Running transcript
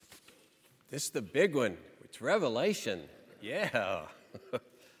This is the big one. It's Revelation. Yeah.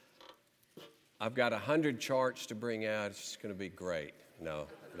 I've got 100 charts to bring out. It's just going to be great. No,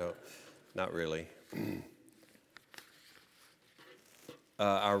 not really.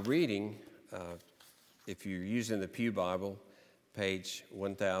 Our reading, if you're using the Pew Bible, page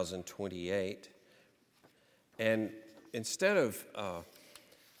 1028. And instead of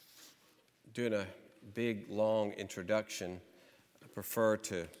doing a big, long introduction, I prefer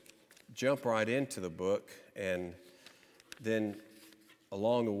to jump right into the book and then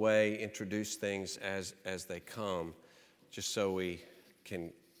along the way introduce things as they come, just so we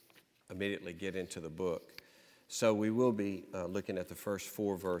can immediately get into the book. So we will be looking at the first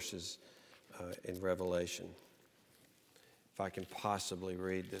 4 verses in Revelation. If I can possibly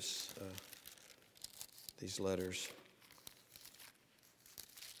read these letters.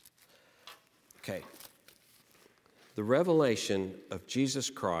 Okay. The revelation of Jesus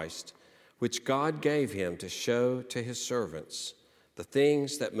Christ, which God gave him to show to his servants the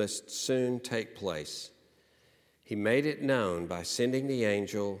things that must soon take place. He made it known by sending the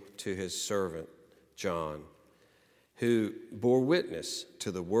angel to his servant John, who bore witness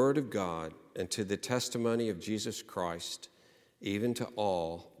to the word of God and to the testimony of Jesus Christ, even to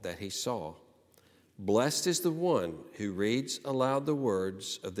all that he saw. Blessed is the one who reads aloud the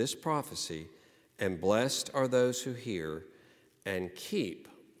words of this prophecy, and blessed are those who hear and keep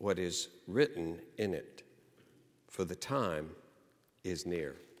what is written in it, for the time is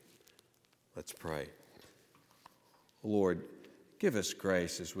near. Let's pray. Lord, give us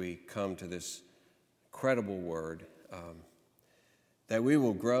grace as we come to this incredible word, that we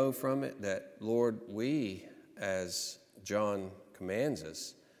will grow from it, that, Lord, we, as John commands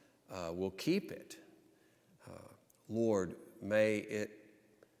us, will keep it. Lord, may it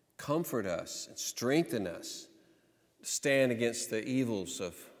comfort us and strengthen us to stand against the evils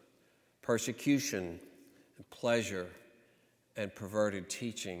of persecution and pleasure and perverted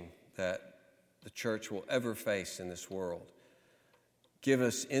teaching that the church will ever face in this world. Give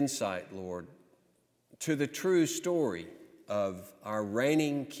us insight, Lord, to the true story of our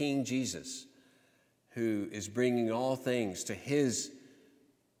reigning King Jesus, who is bringing all things to his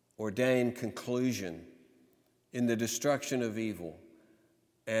ordained conclusion in the destruction of evil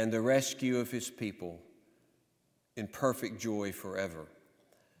and the rescue of his people in perfect joy forever.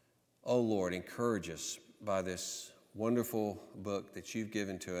 Oh Lord, encourage us by this wonderful book that you've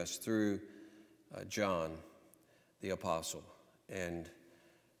given to us through John the Apostle. And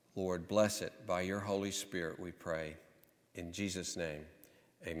Lord, bless it by your Holy Spirit, we pray. In Jesus' name,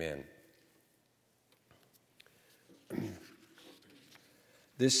 amen.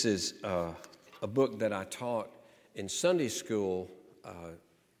 This is a book that I taught in Sunday school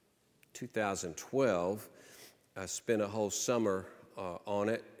 2012. I spent a whole summer on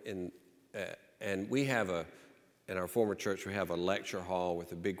it, and we have in our former church, we have a lecture hall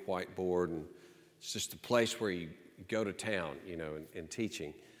with a big whiteboard, and it's just a place where you go to town, in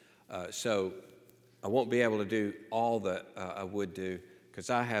teaching. So I won't be able to do all that I would do because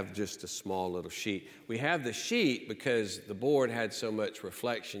I have just a small little sheet. We have the sheet because the board had so much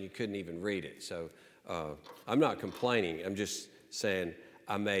reflection you couldn't even read it. So I'm not complaining. I'm just saying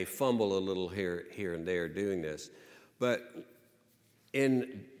I may fumble a little here and there doing this. But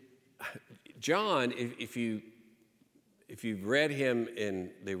in John, if you've read him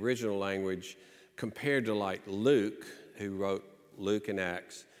in the original language compared to like Luke, who wrote Luke and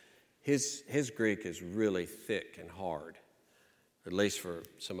Acts, his Greek is really thick and hard, at least for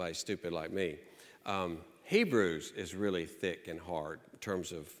somebody stupid like me. Hebrews is really thick and hard in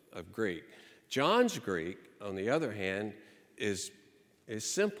terms of Greek. John's Greek, on the other hand, is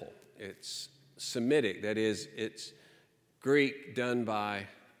simple. It's Semitic. That is, it's Greek done by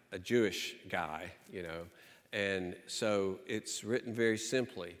a Jewish guy, and so it's written very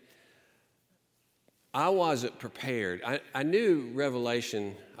simply. I wasn't prepared. I knew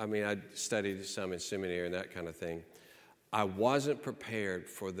Revelation. I studied some in seminary and that kind of thing. I wasn't prepared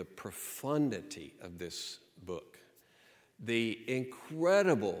for the profundity of this book, the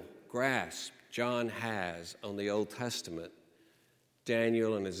incredible grasp John has on the Old Testament,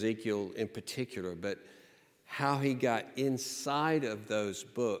 Daniel and Ezekiel in particular, but how he got inside of those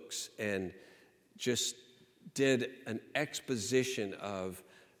books and just did an exposition of,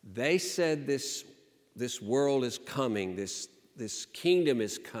 they said this world is coming, this kingdom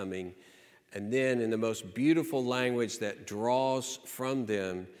is coming, and then in the most beautiful language that draws from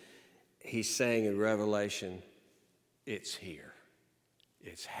them, he's saying in Revelation, it's here.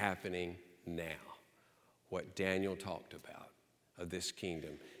 It's happening now. What Daniel talked about of this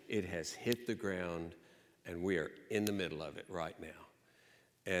kingdom, it has hit the ground, and we are in the middle of it right now.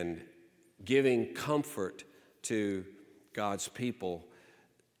 And giving comfort to God's people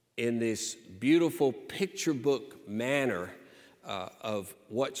in this beautiful picture book manner of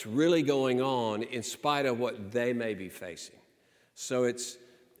what's really going on in spite of what they may be facing. So it's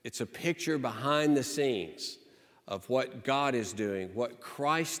a picture behind the scenes of what God is doing, what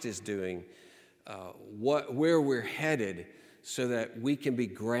Christ is doing, where we're headed, so that we can be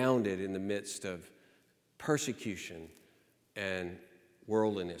grounded in the midst of persecution and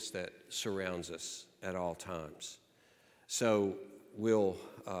worldliness that surrounds us at all times. So we'll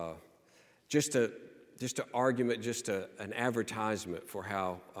just an argument, an advertisement for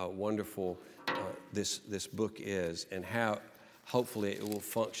how wonderful this book is, and how hopefully it will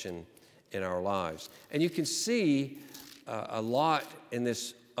function in our lives. And you can see a lot in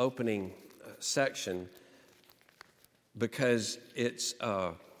this opening section, because it's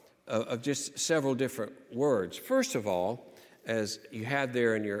of just several different words. First of all, as you have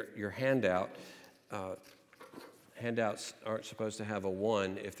there in your handout, handouts aren't supposed to have a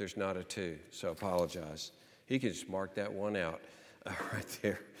 1 if there's not a 2, so I apologize. You can just mark that one out right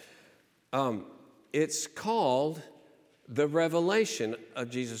there. It's called the Revelation of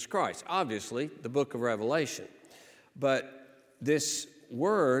Jesus Christ. Obviously, the book of Revelation. But this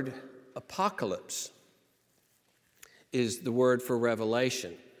word, apocalypse, is the word for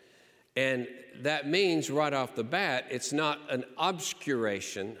revelation. And that means right off the bat, it's not an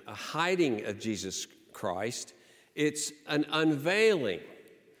obscuration, a hiding of Jesus Christ. It's an unveiling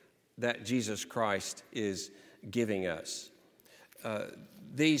that Jesus Christ is giving us.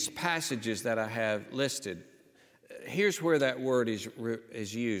 These passages that I have listed, here's where that word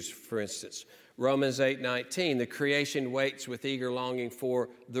is used. For instance, Romans 8:19, the creation waits with eager longing for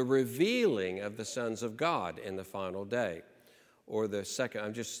the revealing of the sons of God in the final day. Or the second,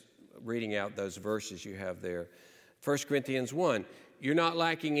 I'm just reading out those verses you have there. 1 Corinthians 1, you're not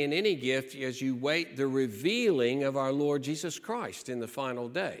lacking in any gift as you wait the revealing of our Lord Jesus Christ in the final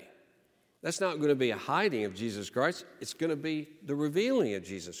day. That's not going to be a hiding of Jesus Christ. It's going to be the revealing of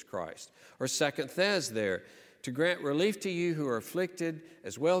Jesus Christ. Or 2 Thess there, to grant relief to you who are afflicted,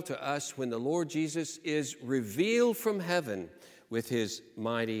 as well to us when the Lord Jesus is revealed from heaven with his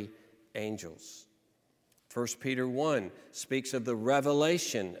mighty angels. 1 Peter 1 speaks of the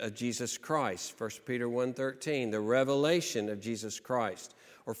revelation of Jesus Christ. 1 Peter 1:13, the revelation of Jesus Christ.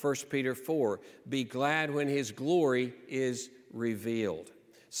 Or 1 Peter 4, be glad when his glory is revealed.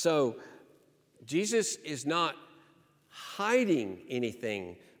 So Jesus is not hiding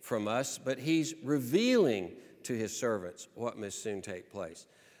anything from us, but he's revealing to his servants what must soon take place.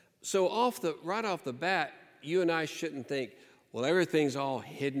 So right off the bat, you and I shouldn't think, well, everything's all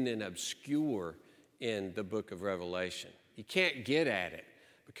hidden and obscure in the book of Revelation. You can't get at it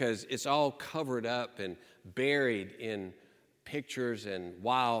because it's all covered up and buried in pictures and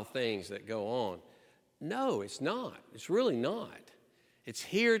wild things that go on. No, it's not. It's really not. It's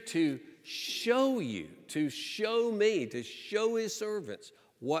here to show you, to show me, to show his servants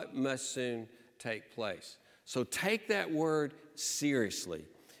what must soon take place. So take that word seriously.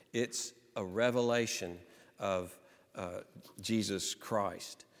 It's a revelation of Jesus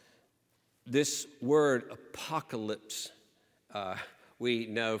Christ. This word apocalypse, we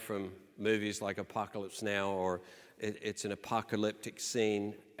know from movies like Apocalypse Now, or it's an apocalyptic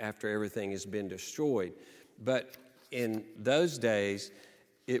scene after everything has been destroyed. But in those days,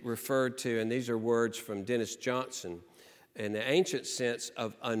 it referred to, and these are words from Dennis Johnson, in the ancient sense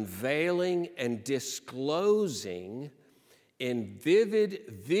of unveiling and disclosing in vivid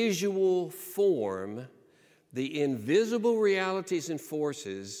visual form the invisible realities and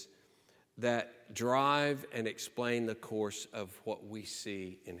forces that drive and explain the course of what we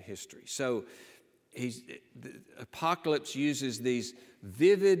see in history. So the Apocalypse uses these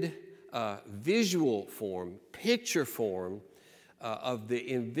vivid visual form, picture form of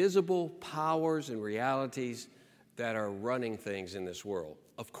the invisible powers and realities that are running things in this world.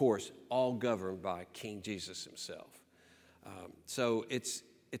 Of course, all governed by King Jesus himself. So it's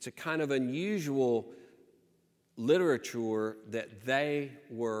a kind of unusual literature that they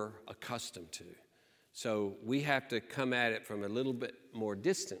were accustomed to. So we have to come at it from a little bit more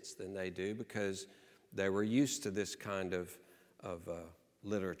distance than they do because they were used to this kind of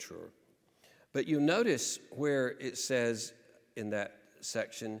literature. But you'll notice where it says in that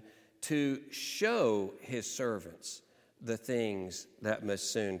section, to show his servants the things that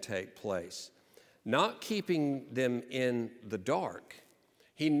must soon take place, not keeping them in the dark.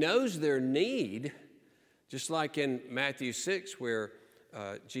 He knows their need, just like in Matthew 6, where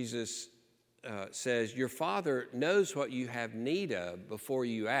Jesus says, your Father knows what you have need of before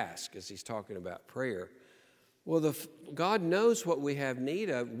you ask, as he's talking about prayer. Well, God knows what we have need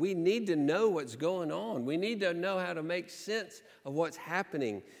of. We need to know what's going on. We need to know how to make sense of what's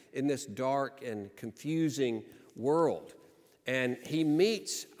happening in this dark and confusing world. And he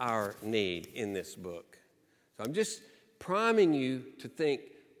meets our need in this book. So I'm just priming you to think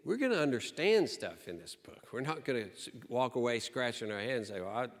we're going to understand stuff in this book. We're not going to walk away scratching our heads and say,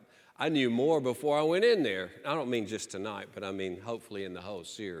 well, I knew more before I went in there. I don't mean just tonight, but I mean hopefully in the whole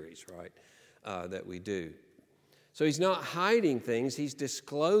series, right, that we do. So he's not hiding things, he's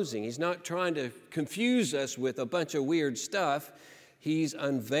disclosing. He's not trying to confuse us with a bunch of weird stuff. He's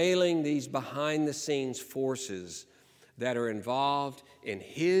unveiling these behind-the-scenes forces that are involved in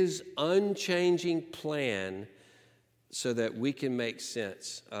his unchanging plan so that we can make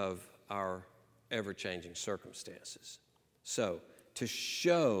sense of our ever-changing circumstances. So, to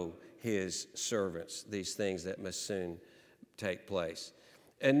show his servants these things that must soon take place.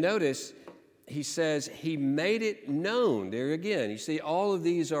 And notice, he says he made it known. There again, you see, all of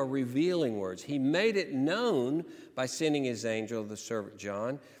these are revealing words. He made it known by sending his angel, the servant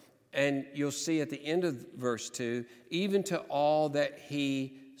John. And you'll see at the end of verse 2, even to all that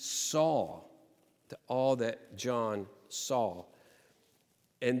he saw, to all that John saw.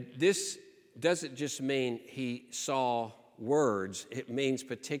 And this doesn't just mean he saw words. It means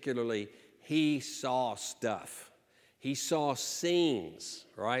particularly he saw stuff. He saw scenes,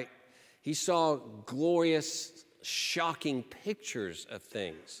 right? He saw glorious, shocking pictures of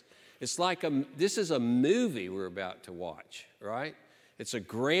things. It's like this is a movie we're about to watch, right? It's a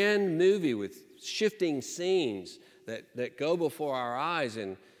grand movie with shifting scenes that go before our eyes,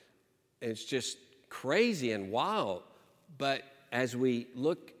 and it's just crazy and wild. But as we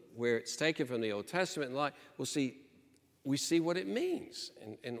look where it's taken from the Old Testament and like, we see what it means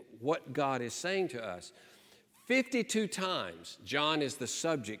and what God is saying to us. 52 times, John is the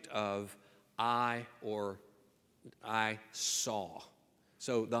subject of I saw.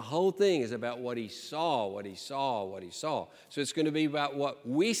 So the whole thing is about what he saw, what he saw, what he saw. So it's going to be about what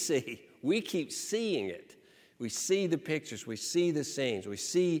we see. We keep seeing it. We see the pictures. We see the scenes. We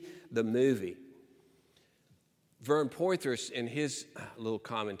see the movie. Vern Poythress, in his little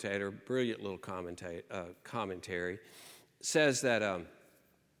brilliant little commentary, says that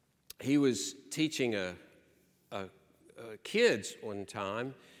he was teaching kids one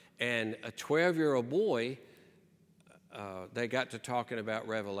time, and a 12-year-old boy, they got to talking about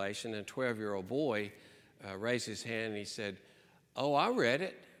Revelation, and a 12-year-old boy raised his hand and he said, "Oh, I read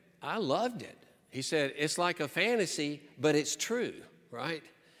it. I loved it." He said, "It's like a fantasy, but it's true," right?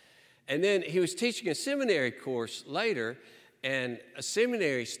 And then he was teaching a seminary course later, and a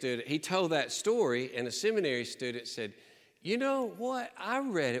seminary student, he told that story, and a seminary student said, "You know what? I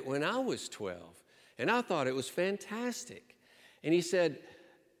read it when I was 12, and I thought it was fantastic." And he said,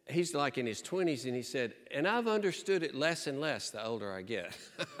 he's like in his 20s, and he said, "And I've understood it less and less the older I get."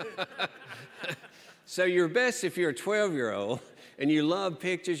 So you're best if you're a 12-year-old, and you love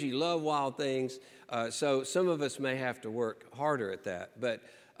pictures, you love wild things. So some of us may have to work harder at that. But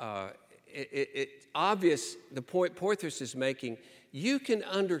it's obvious, the point Poythress is making, you can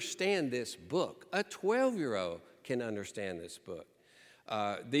understand this book. A 12-year-old can understand this book.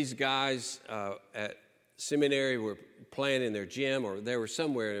 These guys at seminary were playing in their gym, or they were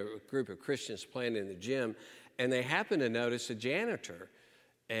somewhere, a group of Christians playing in the gym, and they happened to notice a janitor,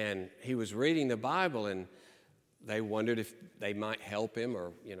 and he was reading the Bible, and they wondered if they might help him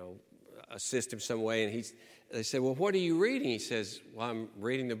or, assist him some way. And they said, "Well, what are you reading?" He says, "Well, I'm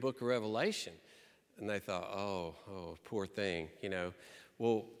reading the book of Revelation." And they thought, oh, poor thing,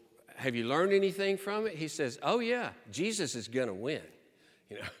 "Well, have you learned anything from it?" He says, "Oh, yeah, Jesus is going to win."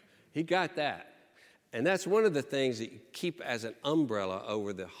 He got that. And that's one of the things that you keep as an umbrella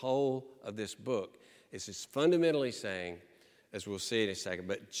over the whole of this book. Is it's fundamentally saying, as we'll see in a second,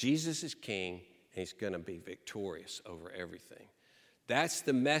 but Jesus is king, and he's going to be victorious over everything. That's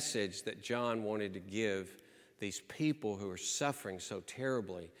the message that John wanted to give these people who are suffering so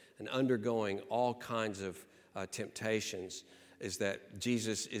terribly and undergoing all kinds of temptations, is that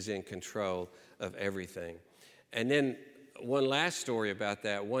Jesus is in control of everything. And then one last story about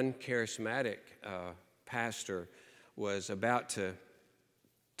that. One charismatic pastor was about to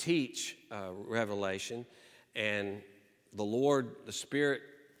teach Revelation, and the Lord, the Spirit,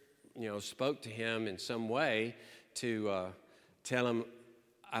 spoke to him in some way to tell him,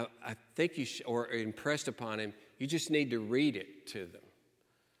 I think you should, or impressed upon him, you just need to read it to them.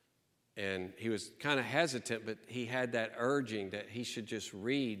 And he was kind of hesitant, but he had that urging that he should just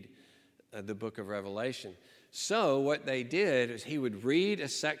read the book of Revelation. So what they did is he would read a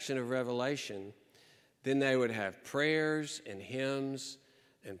section of Revelation, then they would have prayers and hymns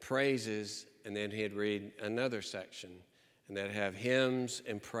and praises, and then he'd read another section, and they'd have hymns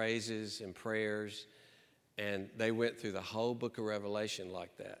and praises and prayers, and they went through the whole book of Revelation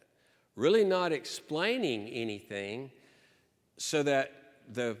like that, really not explaining anything, so that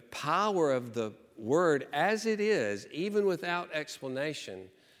the power of the word as it is, even without explanation,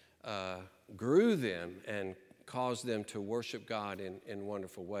 grew them and caused them to worship God in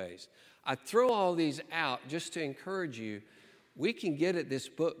wonderful ways. I throw all these out just to encourage you. We can get at this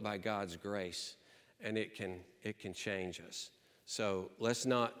book by God's grace, and it can change us. So let's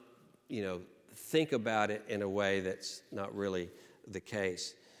not, think about it in a way that's not really the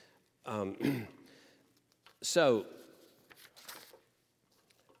case.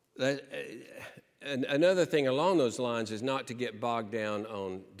 Another thing along those lines is not to get bogged down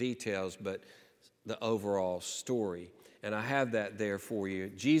on details, but the overall story. And I have that there for you.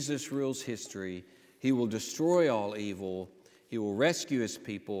 Jesus rules history. He will destroy all evil. He will rescue his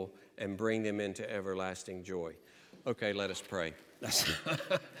people and bring them into everlasting joy. Okay, let us pray.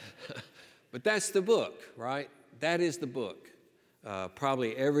 But that's the book, right? That is the book.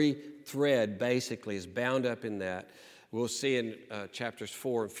 Probably every thread basically is bound up in that. We'll see in chapters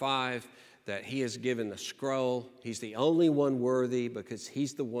 4 and 5 that he has given the scroll. He's the only one worthy because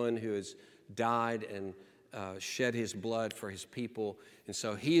he's the one who has died and shed his blood for his people. And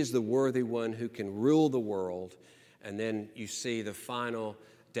so he is the worthy one who can rule the world. And then you see the final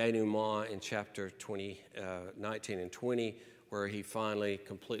denouement in chapter 19 and 20, where he finally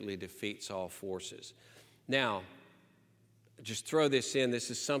completely defeats all forces. Now, just throw this in.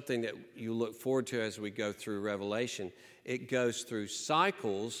 This is something that you look forward to as we go through Revelation. It goes through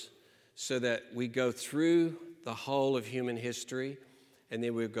cycles so that we go through the whole of human history, and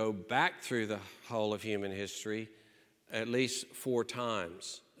then we go back through the whole of human history at least 4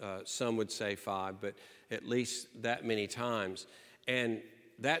 times. Some would say 5, but at least that many times. And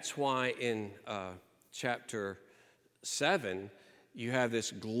that's why in chapter 7, you have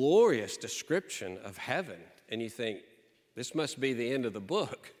this glorious description of heaven. And you think, this must be the end of the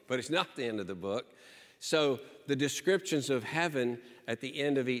book, but it's not the end of the book. So the descriptions of heaven at the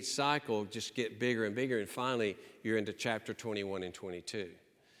end of each cycle just get bigger and bigger, and finally you're into chapter 21 and 22.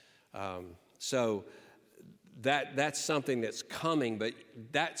 So that's something that's coming, but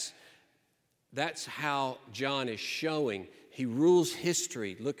that's how John is showing. He rules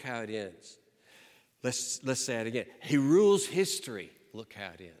history. Look how it ends. Let's say it again. He rules history. Look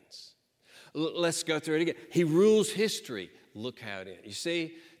how it ends. Let's go through it again. He rules history. Look how it ends. You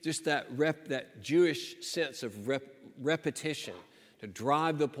see, just that Jewish sense of repetition to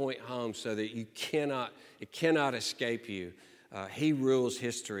drive the point home so that it cannot escape you. He rules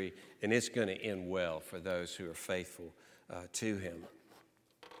history, and it's going to end well for those who are faithful to him.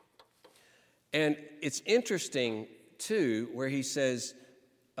 And it's interesting, too, where he says,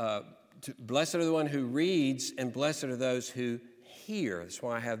 blessed are the one who reads, and blessed are those who hear. That's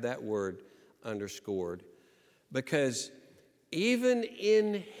why I have that word underscored. Because even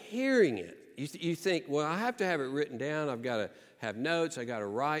in hearing it, you think, well, I have to have it written down. I've got to have notes. I've got to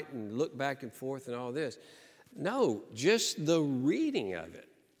write and look back and forth and all this. No, just the reading of it.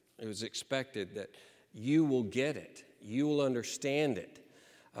 It was expected that you will get it. You will understand it.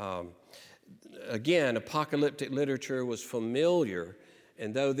 Again, apocalyptic literature was familiar,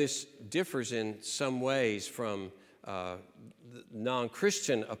 and though this differs in some ways from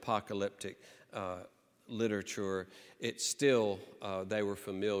non-Christian apocalyptic literature, it's still, they were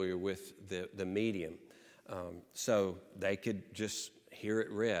familiar with the medium. So they could just hear it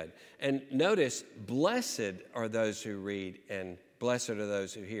read. And notice, blessed are those who read, and blessed are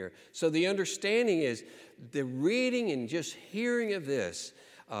those who hear. So the understanding is the reading and just hearing of this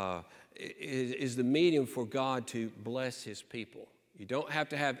is the medium for God to bless his people. You don't have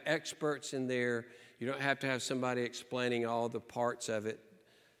to have experts in there. You don't have to have somebody explaining all the parts of it.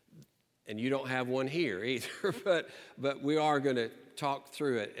 And you don't have one here either. but we are going to talk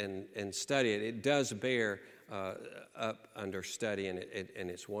through it and study it. It does bear up under study, and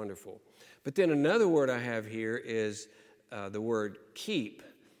it's wonderful. But then another word I have here is the word keep,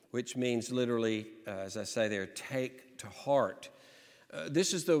 which means literally, as I say there, take to heart.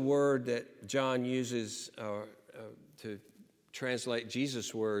 This is the word that John uses to translate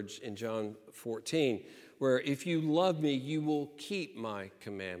Jesus' words in John 14, where if you love me, you will keep my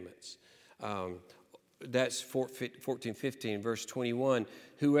commandments. That's 14:15, verse 21.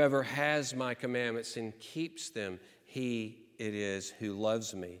 Whoever has my commandments and keeps them, he it is who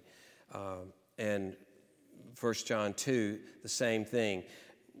loves me. And 1 John 2, the same thing.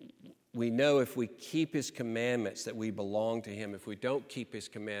 We know if we keep his commandments that we belong to him. If we don't keep his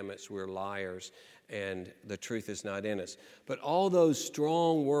commandments, we're liars and the truth is not in us. But all those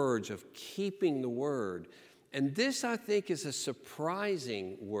strong words of keeping the word, and this, I think, is a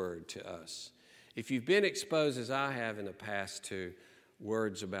surprising word to us. If you've been exposed, as I have in the past, to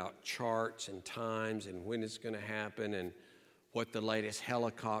words about charts and times and when it's going to happen and what the latest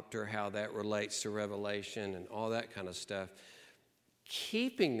helicopter, how that relates to Revelation and all that kind of stuff,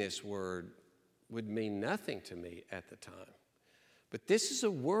 keeping this word would mean nothing to me at the time. But this is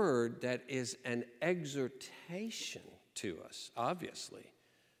a word that is an exhortation to us, obviously.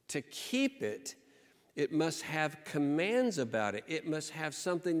 To keep it, it must have commands about it. It must have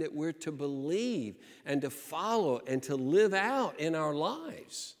something that we're to believe and to follow and to live out in our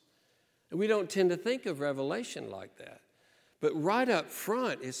lives. And we don't tend to think of Revelation like that. But right up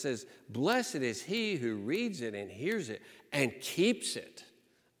front, it says, blessed is he who reads it and hears it and keeps it,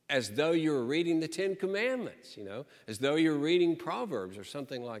 as though you were reading the Ten Commandments, as though you're reading Proverbs or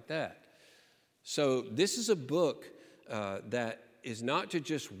something like that. So this is a book that is not to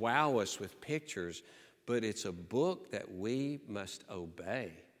just wow us with pictures, but it's a book that we must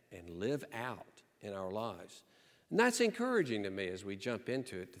obey and live out in our lives. And that's encouraging to me as we jump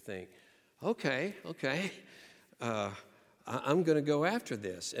into it to think, okay, I'm going to go after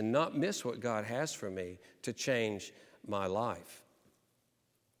this and not miss what God has for me to change my life.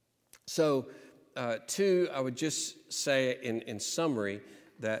 So, I would just say in summary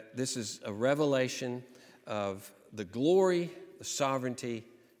that this is a revelation of the glory, the sovereignty,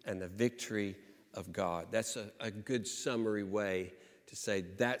 and the victory of God. That's a good summary way to say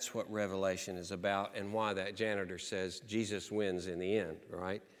that's what Revelation is about and why that janitor says Jesus wins in the end,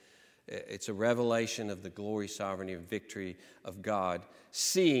 right? It's a revelation of the glory, sovereignty, and victory of God,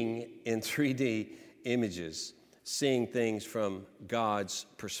 seeing in 3D images, seeing things from God's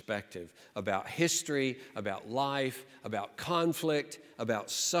perspective about history, about life, about conflict, about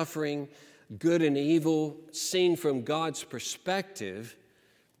suffering, good and evil, seen from God's perspective,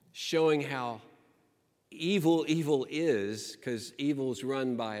 showing how evil is, because evil is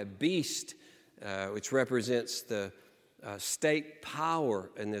run by a beast, which represents the state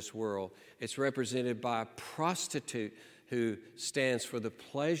power in this world. It's represented by a prostitute who stands for the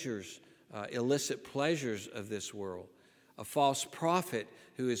pleasures, illicit pleasures of this world. A false prophet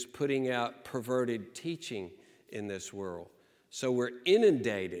who is putting out perverted teaching in this world. So we're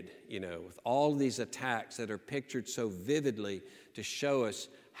inundated, with all these attacks that are pictured so vividly to show us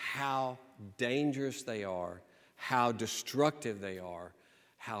how dangerous they are, how destructive they are,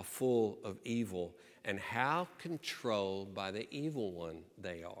 how full of evil, and how controlled by the evil one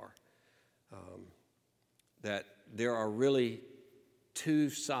they are. That there are really two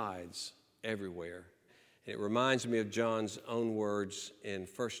sides everywhere. And it reminds me of John's own words in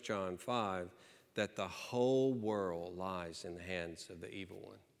 1 John 5, that the whole world lies in the hands of the evil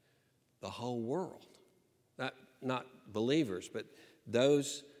one. The whole world. Not believers, but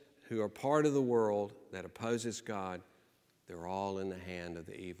those who are part of the world that opposes God, they're all in the hand of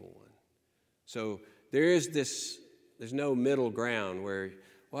the evil one. So there's no middle ground where,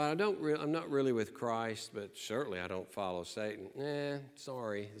 well, I'm not really with Christ, but certainly I don't follow Satan.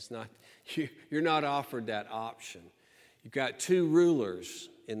 Sorry, it's not. You're not offered that option. You've got two rulers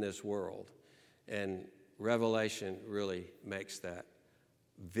in this world, and Revelation really makes that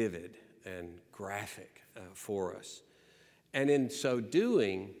vivid and graphic for us. And in so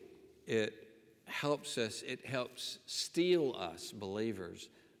doing, it helps steel us believers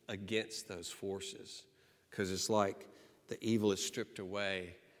against those forces, because it's like the evil is stripped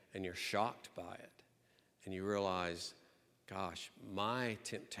away and you're shocked by it and you realize, gosh, my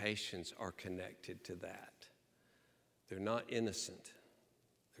temptations are connected to that. They're not innocent.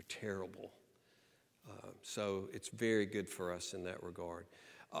 They're terrible. So it's very good for us in that regard.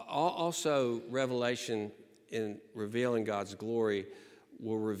 Also, Revelation, in revealing God's glory,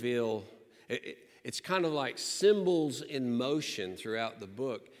 will reveal, it's kind of like symbols in motion throughout the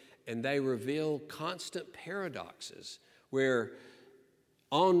book, and they reveal constant paradoxes where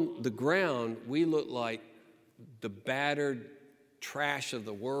on the ground we look like the battered trash of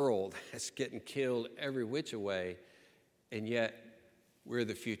the world that's getting killed every which way, and yet we're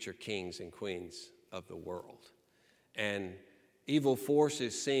the future kings and queens of the world. And evil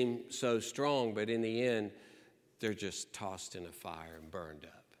forces seem so strong, but in the end, they're just tossed in a fire and burned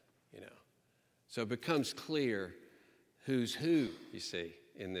up, So it becomes clear who's who, you see,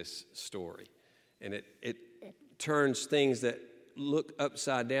 in this story. And it turns things that look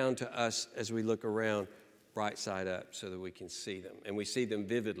upside down to us as we look around right side up so that we can see them. And we see them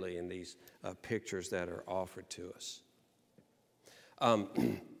vividly in these pictures that are offered to us.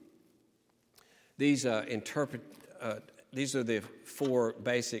 These these are the four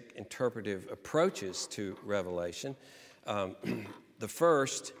basic interpretive approaches to Revelation. The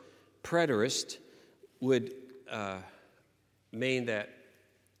first, preterist, would mean that,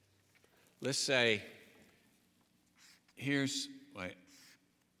 let's say,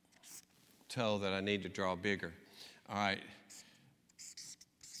 tell that I need to draw bigger. All right.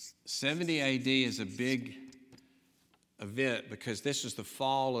 70 AD is a big event because this is the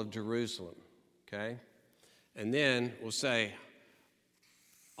fall of Jerusalem, okay? And then we'll say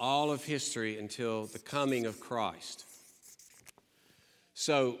all of history until the coming of Christ.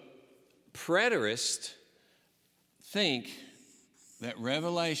 So preterists think that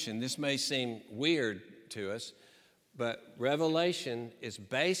Revelation, this may seem weird to us, but Revelation is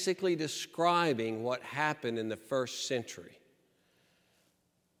basically describing what happened in the first century.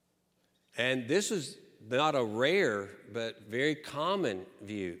 And this is not a rare but very common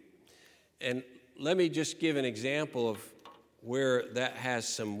view. And let me just give an example of where that has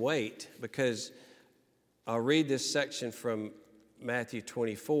some weight, because I'll read this section from Matthew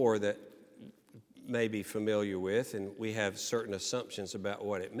 24 that may be familiar with, and we have certain assumptions about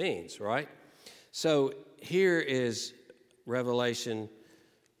what it means, right? So here is Revelation.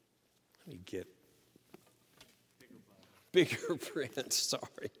 Let me get bigger print,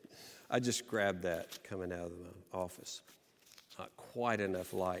 sorry. I just grabbed that coming out of the office. Not quite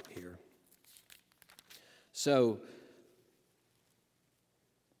enough light here. So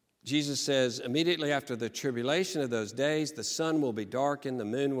Jesus says, immediately after the tribulation of those days, the sun will be darkened, the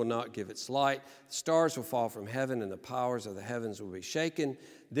moon will not give its light, the stars will fall from heaven, and the powers of the heavens will be shaken.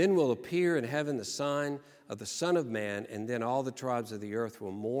 Then will appear in heaven the sign of the Son of Man, and then all the tribes of the earth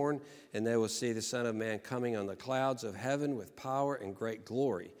will mourn, and they will see the Son of Man coming on the clouds of heaven with power and great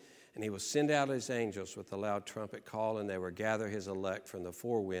glory. And he will send out his angels with a loud trumpet call, and they will gather his elect from the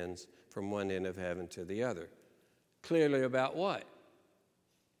four winds, from one end of heaven to the other. Clearly about what?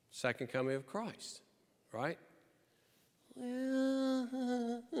 Second coming of Christ, right?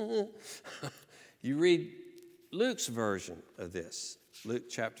 Well, you read Luke's version of this, Luke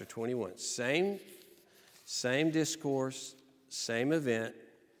chapter 21. Same discourse, same event,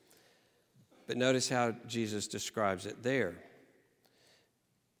 but notice how Jesus describes it there.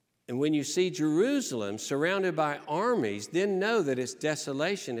 And when you see Jerusalem surrounded by armies, then know that its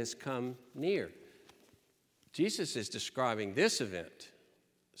desolation has come near. Jesus is describing this event,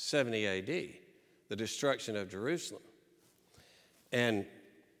 70 AD, the destruction of Jerusalem. And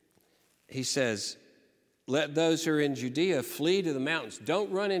he says, let those who are in Judea flee to the mountains. Don't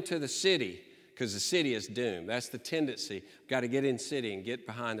run into the city, because the city is doomed. That's the tendency. We've got to get in the city and get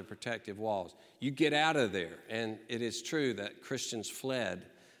behind the protective walls. You get out of there. And it is true that Christians fled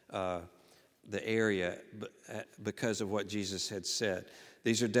the area because of what Jesus had said.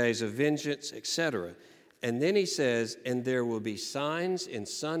 These are days of vengeance, etc. And then he says, and there will be signs in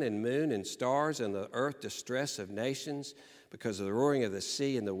sun and moon and stars, and the earth distress of nations because of the roaring of the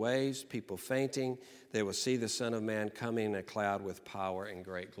sea and the waves, people fainting. They will see the Son of Man coming in a cloud with power and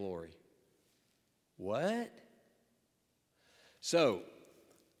great glory. What? So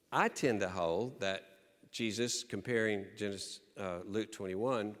I tend to hold that Jesus, comparing Luke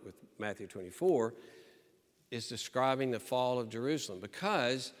 21 with Matthew 24, is describing the fall of Jerusalem,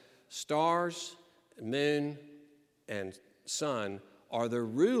 because stars, moon, and sun are the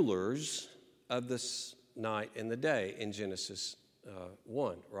rulers of the night and the day in Genesis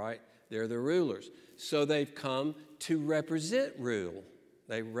 1, right? They're the rulers. So they've come to represent rule.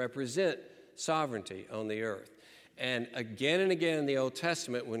 They represent sovereignty on the earth. And again in the Old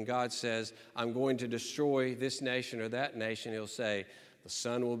Testament, when God says, I'm going to destroy this nation or that nation, he'll say, the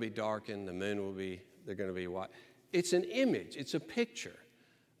sun will be darkened, the moon will be, they're going to be white. It's an image, it's a picture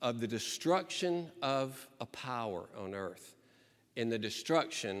of the destruction of a power on earth, in the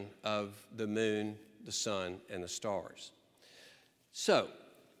destruction of the moon, the sun, and the stars. So,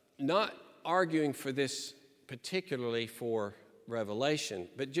 not arguing for this particularly for Revelation,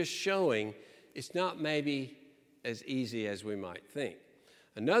 but just showing it's not maybe as easy as we might think.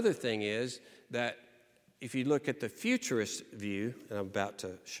 Another thing is that if you look at the futurist view, and I'm about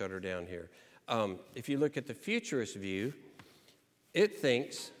to shut her down here, if you look at the futurist view, it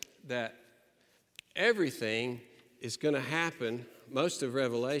thinks that everything is going to happen, most of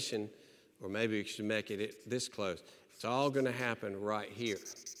Revelation, or maybe we should make it this close, it's all going to happen right here.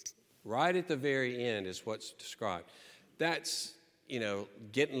 Right at the very end is what's described. That's,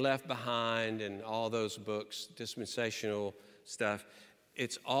 Getting Left Behind and all those books, dispensational stuff.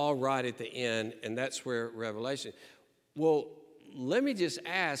 It's all right at the end, and that's where Revelation. Well, let me just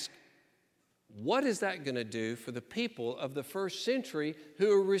ask, what is that going to do for the people of the first century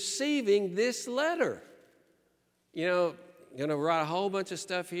who are receiving this letter? going to write a whole bunch of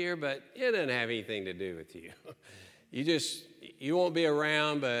stuff here, but it doesn't have anything to do with you. You won't be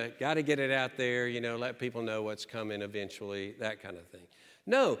around, but got to get it out there, let people know what's coming eventually, that kind of thing.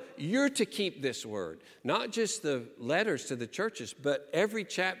 No, you're to keep this word, not just the letters to the churches, but every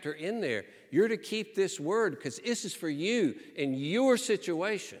chapter in there. You're to keep this word because this is for you in your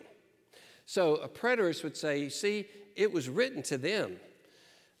situation. So a preterist would say, you see, it was written to them.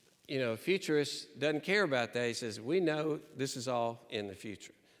 A futurist doesn't care about that. He says, we know this is all in the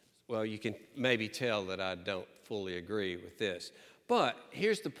future. Well, you can maybe tell that I don't fully agree with this. But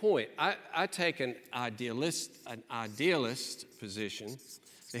here's the point. I take an idealist position.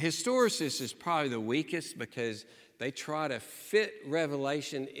 The historicist is probably the weakest because they try to fit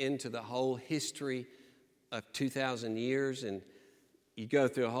Revelation into the whole history of 2,000 years. And you go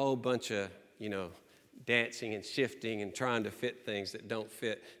through a whole bunch of, dancing and shifting and trying to fit things that don't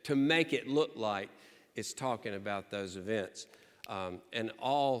fit to make it look like it's talking about those events. And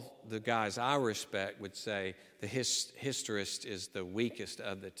all the guys I respect would say the historist is the weakest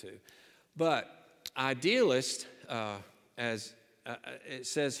of the two. But idealist, as it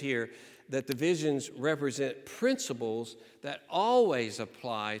says here, that the visions represent principles that always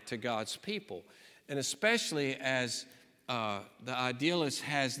apply to God's people. And especially as the idealist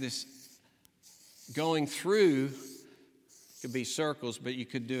has this going through, could be circles, but you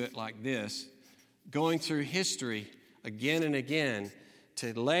could do it like this, going through history again and again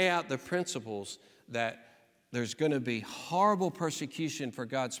to lay out the principles that there's going to be horrible persecution for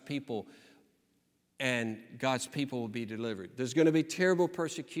God's people and God's people will be delivered. There's going to be terrible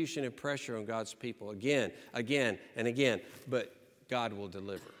persecution and pressure on God's people again, and again, but God will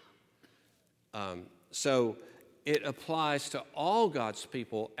deliver. So it applies to all God's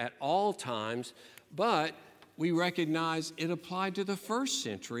people at all times, but we recognize it applied to the first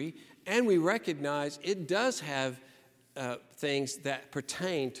century, and we recognize it does have things that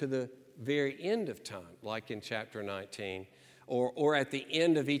pertain to the very end of time, like in chapter 19, or at the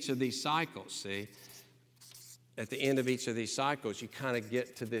end of each of these cycles, see? At the end of each of these cycles, you kind of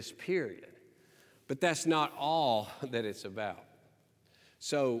get to this period. But that's not all that it's about.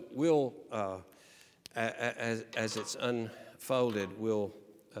 So we'll, as it's unfolded, we'll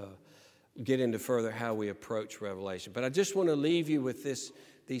get into further how we approach Revelation. But I just want to leave you with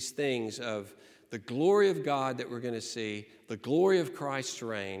these things of the glory of God that we're going to see, the glory of Christ's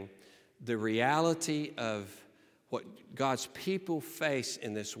reign, the reality of what God's people face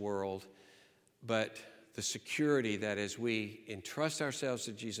in this world, but the security that as we entrust ourselves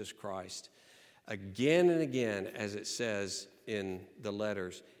to Jesus Christ, again and again, as it says in the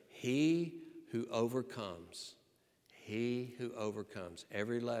letters, he who overcomes,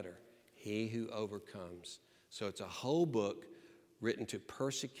 every letter, he who overcomes. So it's a whole book written to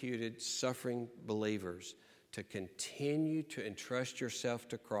persecuted, suffering believers to continue to entrust yourself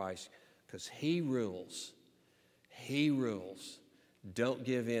to Christ because he rules. He rules. Don't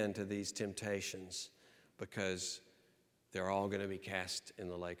give in to these temptations because they're all going to be cast in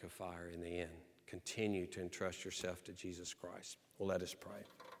the lake of fire in the end. Continue to entrust yourself to Jesus Christ. Well, let us pray.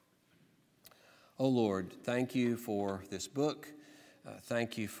 Oh, Lord, thank you for this book.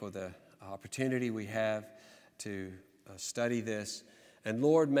 Thank you for the opportunity we have to study this. And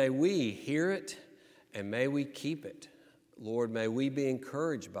Lord, may we hear it and may we keep it. Lord, may we be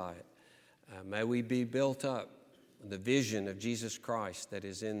encouraged by it. May we be built up in the vision of Jesus Christ that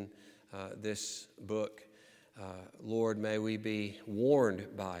is in this book. Lord, may we be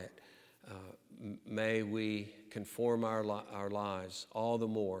warned by it. May we conform our lives all the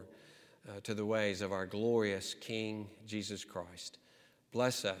more to the ways of our glorious King, Jesus Christ.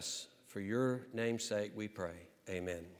 Bless us. For your name's sake we pray. Amen.